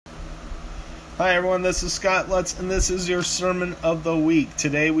Hi everyone, this is Scott Lutz, and this is your Sermon of the Week.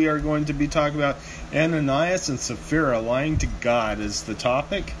 Today we are going to be talking about Ananias and Sapphira. Lying to God is the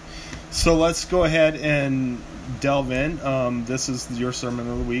topic. So let's go ahead and delve in. This is your Sermon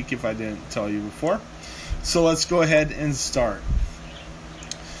of the Week, if I didn't tell you before. So let's go ahead and start.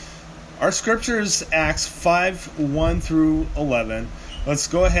 Our scripture is Acts 5:1 through 11. Let's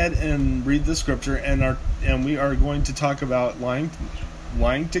go ahead and read the scripture, and we are going to talk about lying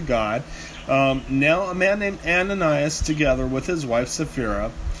to God. Now a man named Ananias, together with his wife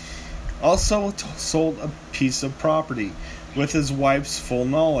Sapphira, also sold a piece of property with his wife's full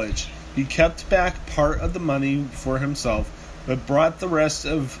knowledge. He kept back part of the money for himself, but brought the rest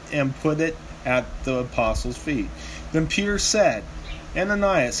and put it at the apostles' feet. Then Peter said,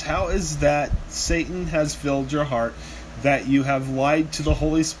 Ananias, how is that Satan has filled your heart, that you have lied to the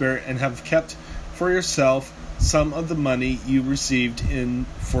Holy Spirit and have kept for yourself some of the money you received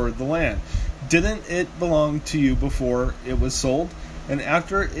for the land? Didn't it belong to you before it was sold? And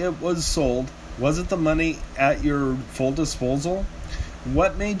after it was sold, wasn't the money at your full disposal?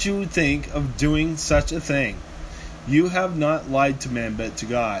 What made you think of doing such a thing? You have not lied to man, but to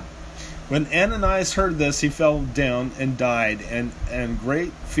God. When Ananias heard this, he fell down and died, and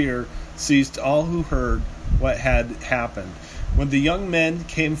great fear seized all who heard what had happened. When the young men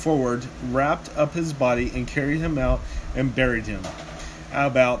came forward, wrapped up his body and carried him out and buried him.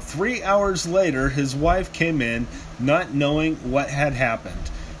 About 3 hours later, his wife came in, not knowing what had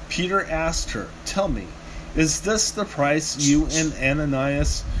happened. Peter asked her, Tell me, is this the price you and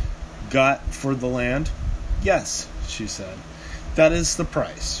Ananias got for the land? Yes, she said. That is the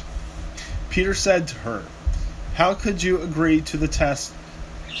price. Peter said to her, How could you agree to test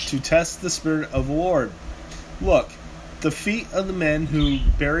the Spirit of the Lord? Look, the feet of the men who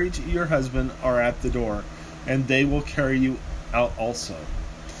buried your husband are at the door, and they will carry you out also.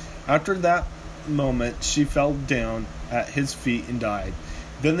 After that moment, she fell down at his feet and died.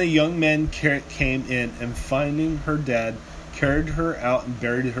 Then the young men came in, and finding her dead, carried her out and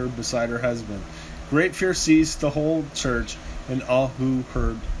buried her beside her husband. Great fear seized the whole church and all who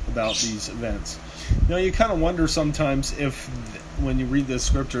heard about these events. Now, you kind of wonder sometimes if, when you read this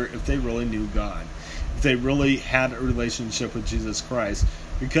scripture, if they really knew God, if they really had a relationship with Jesus Christ,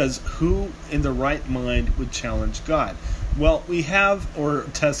 because who in their right mind would challenge God? Well, we have, or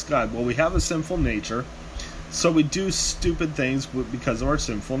test God. Well, we have a sinful nature, so we do stupid things because of our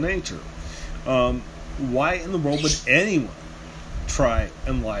sinful nature. Why in the world would anyone try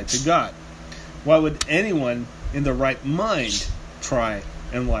and lie to God? Why would anyone in their right mind try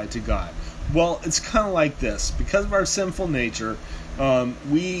and lie to God? Well, it's kind of like this. Because of our sinful nature,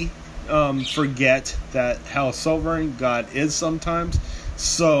 we forget that how sovereign God is sometimes.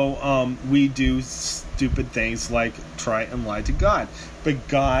 So we do stupid things like try and lie to God. But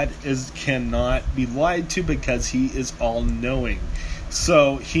God cannot be lied to because He is all-knowing.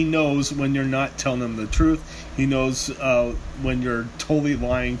 So He knows when you're not telling Him the truth. He knows when you're totally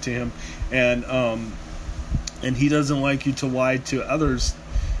lying to Him, and He doesn't like you to lie to others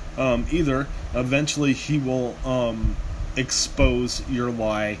either. Eventually, He will expose your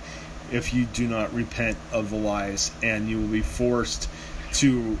lie if you do not repent of the lies, and you will be forced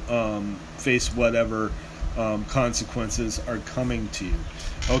to face whatever consequences are coming to you.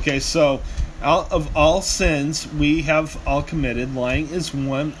 Okay, so out of all sins we have all committed, lying is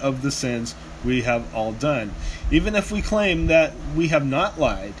one of the sins we have all done. Even if we claim that we have not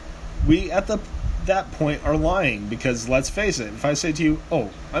lied, we at that point are lying, because let's face it, if I say to you, oh,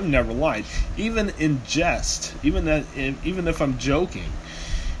 I've never lied, even in jest, even if I'm joking,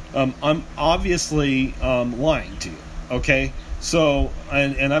 I'm obviously lying to you. Okay, so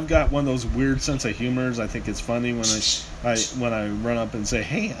and I've got one of those weird sense of humors. I think it's funny when I run up and say,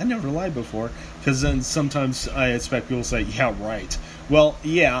 hey, I never lied before, because then sometimes I expect people to say, yeah, right. Well,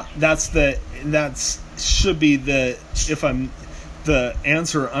 yeah, that should be the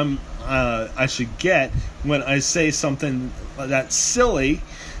answer I should get when I say something that's silly.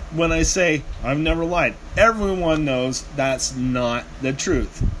 When I say I've never lied, everyone knows that's not the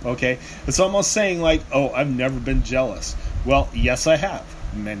truth. Okay, it's almost saying like, oh, I've never been jealous. Well, yes, I have,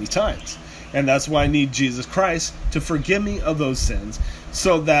 many times, and that's why I need Jesus Christ to forgive me of those sins,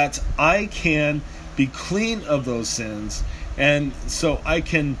 so that I can be clean of those sins, and so I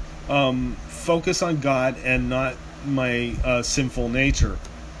can focus on God and not my sinful nature.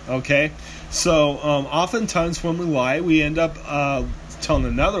 Okay, so oftentimes when we lie, we end up telling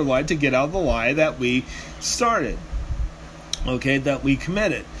another lie to get out of the lie that we started, okay, that we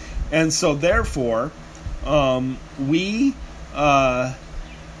committed. And so therefore, we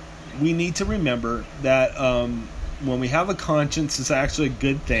need to remember that when we have a conscience, it's actually a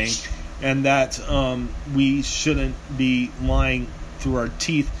good thing, and that we shouldn't be lying through our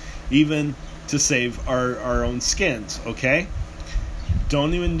teeth, even to save our own skins, okay?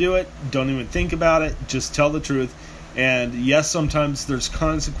 Don't even do it. Don't even think about it. Just tell the truth. And yes, sometimes there's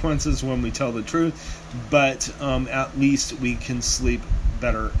consequences when we tell the truth, but at least we can sleep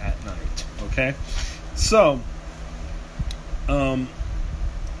better at night, okay? So, and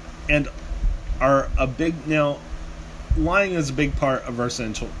now, lying is a big part of our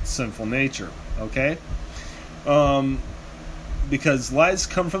sinful nature, okay? Because lies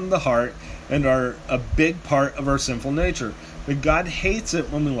come from the heart and are a big part of our sinful nature. But God hates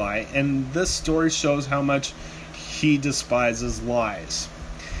it when we lie, and this story shows how much He despises lies.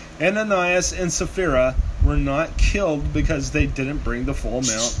 Ananias and Sapphira were not killed because they didn't bring the full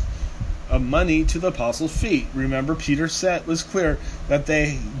amount of money to the apostles' feet. Remember, Peter was clear that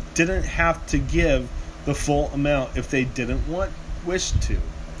they didn't have to give the full amount if they didn't wish to.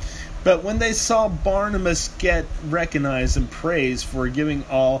 But when they saw Barnabas get recognized and praised for giving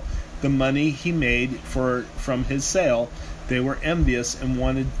all the money he made from his sale, they were envious and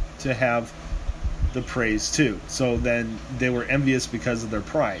wanted to have the praise too. So then they were envious because of their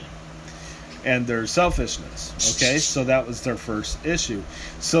pride and their selfishness. Okay, so that was their first issue.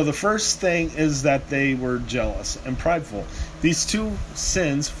 So the first thing is that they were jealous and prideful. These two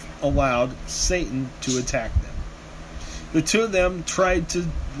sins allowed Satan to attack them. The two of them tried to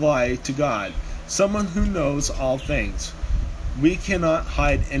lie to God, someone who knows all things. We cannot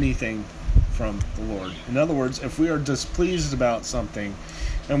hide anything from the Lord. In other words, if we are displeased about something,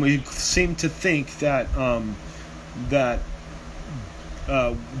 and we seem to think that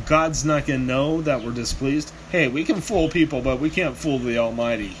God's not going to know that we're displeased. Hey, we can fool people, but we can't fool the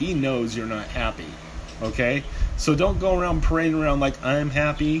Almighty. He knows you're not happy. Okay? So don't go around parading around like I'm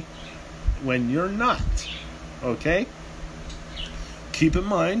happy when you're not. Okay? Keep in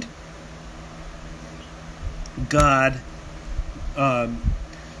mind, God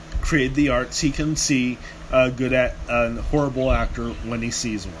created the arts. He can see a horrible actor when he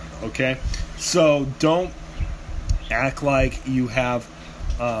sees one. Okay? So don't act like you have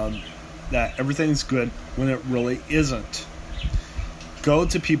that everything's good when it really isn't. Go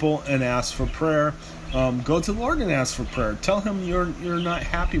to people and ask for prayer. Go to the Lord and ask for prayer. Tell Him you're not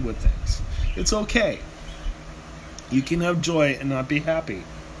happy with things. It's okay. You can have joy and not be happy.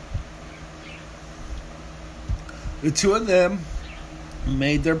 The two of them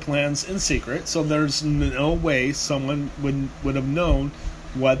made their plans in secret, so there's no way someone would have known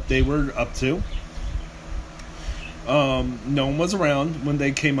what they were up to. No one was around when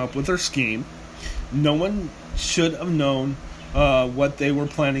they came up with their scheme. No one should have known what they were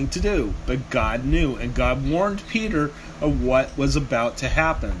planning to do, but God knew, and God warned Peter of what was about to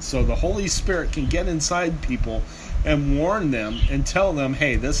happen. So the Holy Spirit can get inside people and warn them and tell them,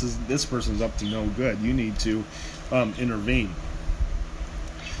 hey, this person's up to no good. You need to intervene.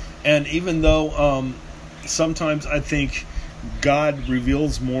 And even though sometimes I think God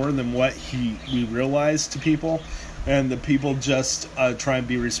reveals more than what we realize to people, and the people just try and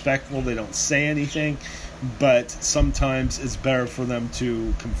be respectful. They don't say anything, but sometimes it's better for them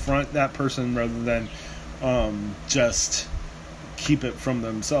to confront that person rather than just keep it to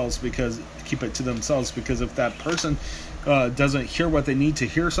themselves. Because if that person doesn't hear what they need to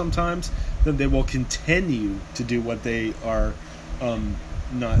hear sometimes, then they will continue to do what they are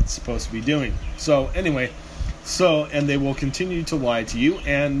not supposed to be doing. So anyway, and they will continue to lie to you,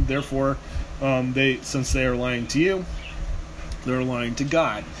 and therefore since they are lying to you, they're lying to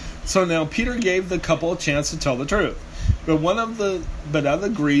God. So now Peter gave the couple a chance to tell the truth, but out of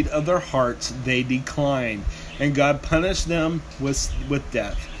the greed of their hearts they declined, and God punished them with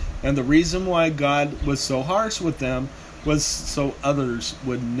death. And the reason why God was so harsh with them was so others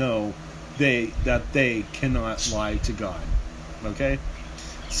would know that they cannot lie to God. Okay,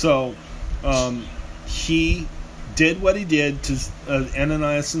 so he did what he did to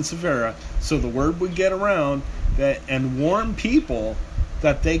Ananias and Sapphira, so the word would get around and warn people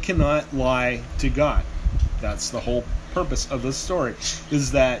that they cannot lie to God. That's the whole purpose of this story,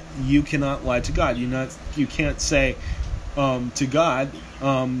 is that you cannot lie to God. You can't say to God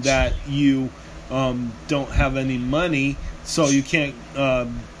that you don't have any money, so you can't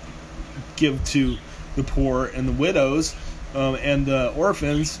give to the poor and the widows and the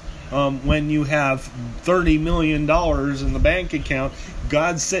orphans. When you have $30 million in the bank account,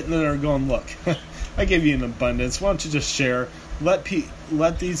 God's sitting there going, look, I gave you an abundance. Why don't you just share? Let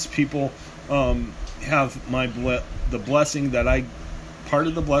these people have the blessing part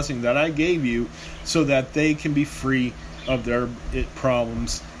of the blessing that I gave you, so that they can be free of their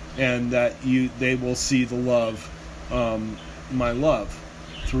problems, and that they will see the love, my love,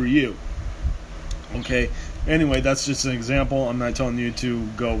 through you. Okay. Anyway, that's just an example. I'm not telling you to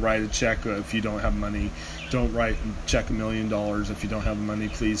go write a check if you don't have money. Don't write a check $1 million if you don't have the money.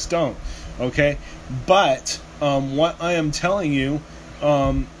 Please don't. Okay. But what I am telling you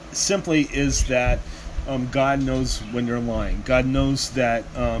simply is that God knows when you're lying. God knows that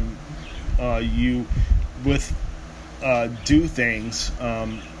you do things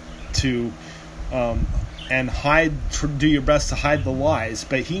to and do your best to hide the lies,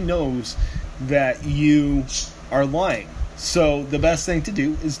 but He knows that you are lying. So the best thing to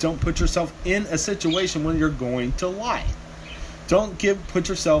do is don't put yourself in a situation when you're going to lie. Don't put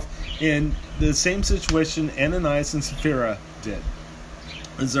yourself in the same situation Ananias and Sapphira did.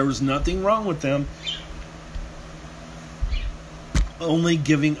 Because there was nothing wrong with them only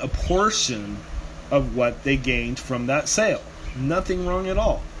giving a portion of what they gained from that sale. Nothing wrong at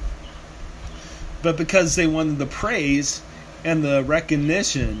all. But because they wanted the praise and the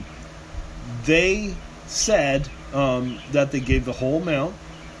recognition, they said that they gave the whole amount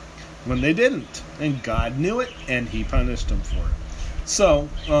when they didn't. And God knew it, and He punished them for it. So,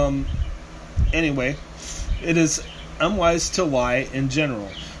 anyway, it is unwise to lie in general.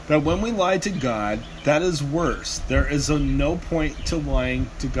 But when we lie to God, that is worse. There is no point to lying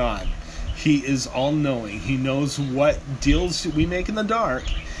to God. He is all-knowing. He knows what deals we make in the dark.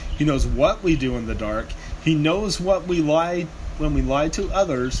 He knows what we do in the dark. He knows what we lie when we lie to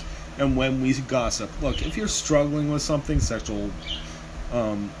others and when we gossip. Look, if you're struggling with something, sexual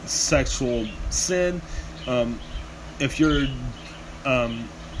sin, if you're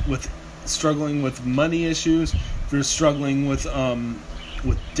struggling with money issues, if you're struggling with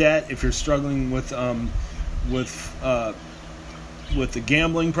debt, if you're struggling with the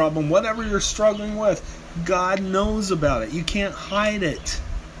gambling problem, whatever you're struggling with, God knows about it. You can't hide it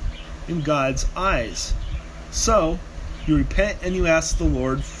in God's eyes. So, you repent and you ask the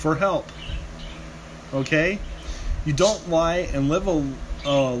Lord for help. Okay? You don't lie and live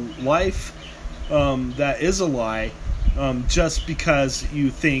a life that is a lie just because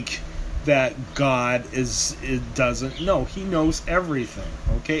you think that God doesn't know. He knows everything.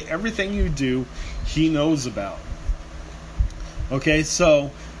 Okay? Everything you do, He knows about. Okay?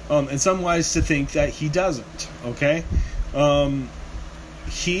 So, it's unwise to think that He doesn't. Okay?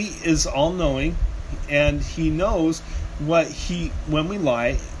 He is all-knowing, and He knows when we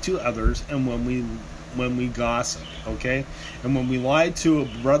lie to others and when we gossip, okay? And when we lie to a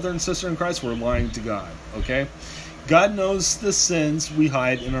brother and sister in Christ, we're lying to God, okay? God knows the sins we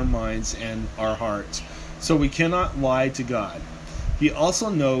hide in our minds and our hearts, so we cannot lie to God. He also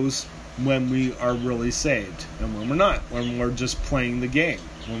knows when we are really saved and when we're not, when we're just playing the game,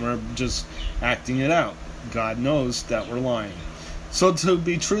 when we're just acting it out. God knows that we're lying. So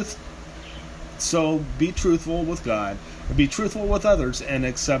be truthful with God, and be truthful with others, and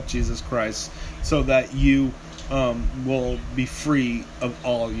accept Jesus Christ, so that you will be free of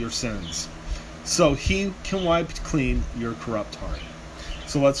all your sins. So He can wipe clean your corrupt heart.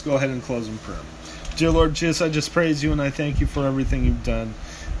 So let's go ahead and close in prayer. Dear Lord Jesus, I just praise You and I thank You for everything You've done.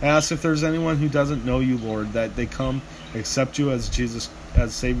 I ask if there's anyone who doesn't know You, Lord, that they come accept You as Jesus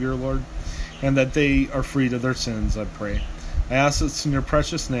as Savior, Lord, and that they are freed of their sins, I pray. I ask this in Your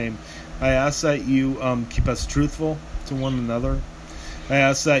precious name. I ask that You keep us truthful to one another. I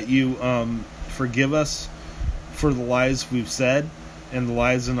ask that You forgive us for the lies we've said, and the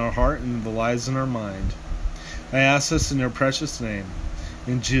lies in our heart, and the lies in our mind. I ask this in Your precious name.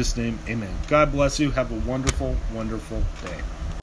 In Jesus' name, amen. God bless you. Have a wonderful, wonderful day.